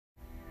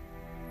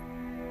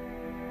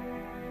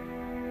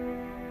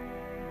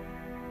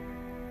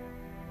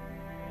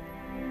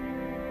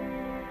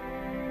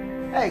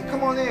Hey,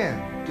 come on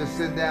in. Just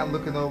sitting down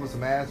looking over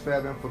some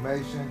ASVAB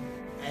information.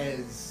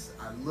 As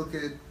I look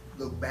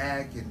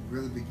back and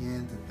really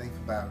begin to think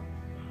about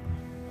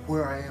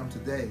where I am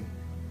today,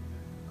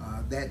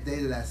 that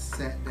day that I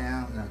sat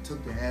down and I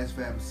took the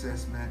ASVAB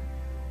assessment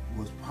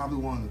was probably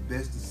one of the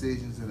best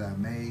decisions that I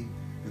made,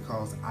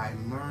 because I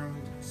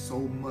learned so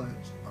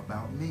much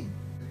about me.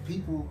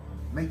 People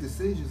make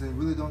decisions and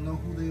really don't know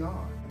who they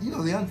are. You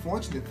know, the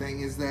unfortunate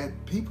thing is that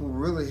people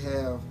really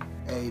have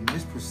a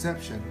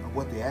misperception of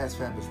what the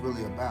ASVAB is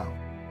really about.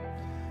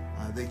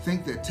 They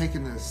think that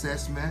taking an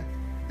assessment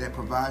that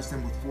provides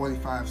them with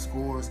 45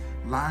 scores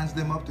lines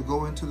them up to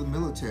go into the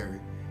military,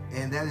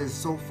 and that is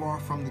so far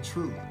from the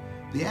truth.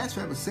 The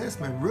ASVAB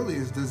assessment really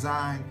is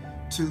designed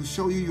to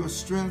show you your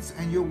strengths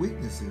and your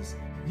weaknesses.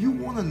 You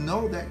want to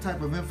know that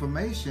type of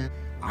information.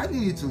 I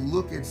needed to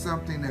look at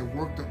something that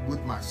worked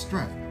with my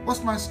strength.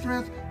 What's my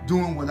strength?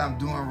 Doing what I'm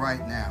doing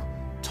right now.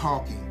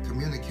 Talking,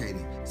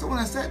 communicating. So when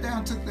I sat down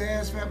and took the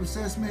ASVAB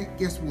assessment,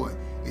 guess what?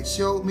 It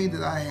showed me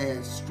that I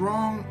had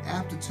strong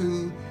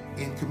aptitude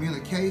in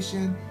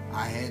communication,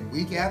 I had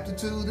weak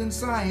aptitude in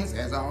science,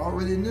 as I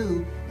already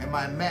knew, and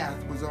my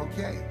math was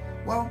okay.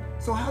 Well,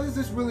 so how does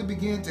this really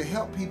begin to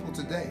help people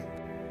today?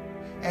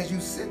 As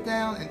you sit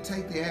down and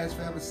take the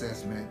ASVAB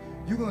assessment,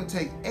 you're going to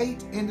take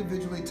 8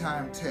 individually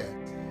timed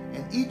tests.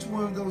 And each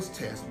one of those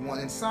tests, 1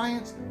 in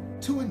science,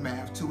 2 in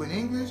math, 2 in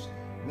English,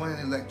 1 in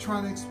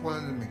electronics,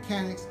 1 in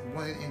mechanics,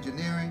 1 in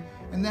engineering,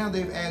 and now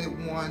they've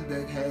added 1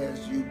 that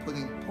has you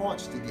putting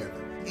parts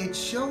together. It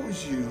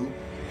shows you,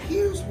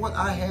 here's what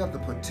I have the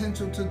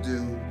potential to do.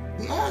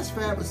 The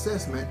ASVAB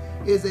assessment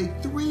is a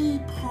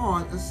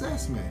 3-part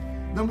assessment.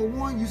 Number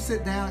 1, you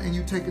sit down and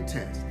you take a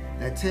test.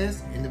 That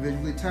test,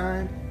 individually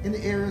timed, in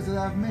the areas that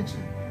I've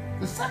mentioned.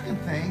 The second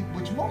thing,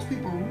 which most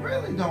people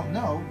really don't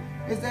know,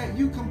 is that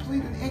you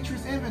complete an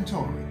interest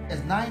inventory.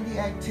 As 90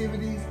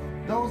 activities,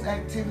 those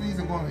activities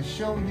are going to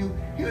show you,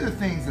 here are the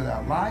things that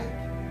I like,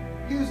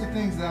 here's the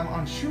things that I'm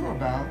unsure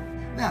about.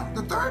 Now,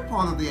 the third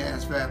part of the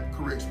ASVAB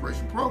Career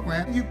Exploration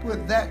Program, you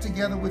put that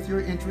together with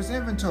your interest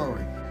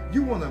inventory.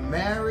 You want to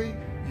marry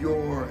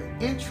your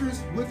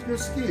interest with your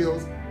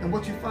skills, and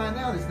what you find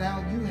out is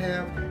now you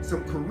have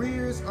some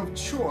careers of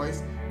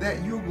choice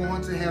that you're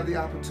going to have the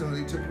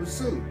opportunity to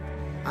pursue.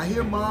 I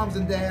hear moms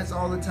and dads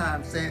all the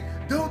time saying,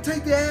 don't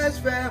take the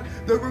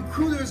ASVAB, the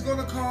recruiter is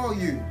going to call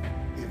you.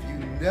 If you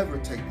never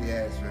take the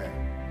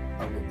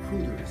ASVAB, a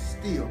recruiter is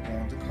still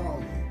going to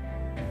call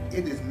you.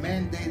 It is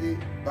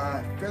mandated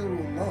by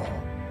federal law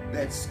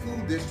that school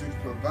districts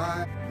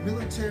provide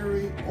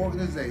military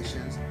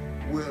organizations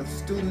with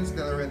students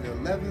that are in the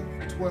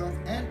 11th,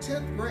 12th, and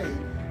 10th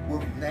grade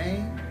with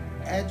name,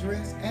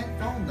 address, and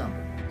phone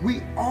number.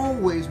 We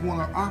always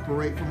want to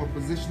operate from a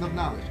position of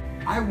knowledge.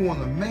 I want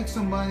to make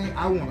some money,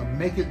 I want to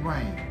make it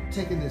rain.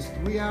 Taking this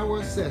 3-hour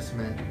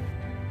assessment,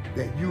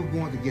 that you're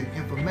going to get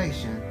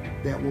information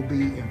that will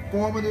be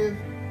informative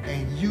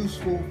and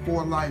useful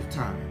for a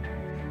lifetime.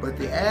 But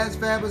the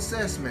ASVAB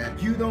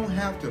assessment, you don't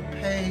have to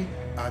pay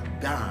a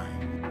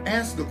dime.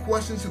 Answer the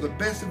questions to the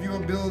best of your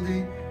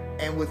ability,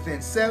 and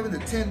within 7 to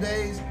 10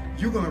 days,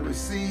 you're going to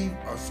receive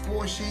a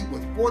score sheet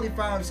with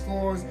 45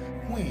 scores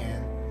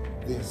when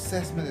the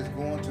assessment is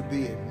going to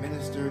be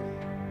administered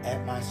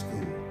at my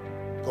school.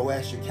 Go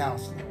ask your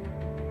counselor.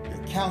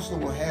 Your counselor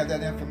will have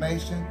that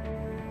information.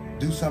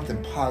 Do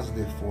something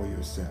positive for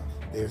yourself.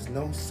 There's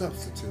no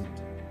substitute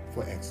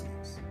for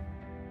excellence.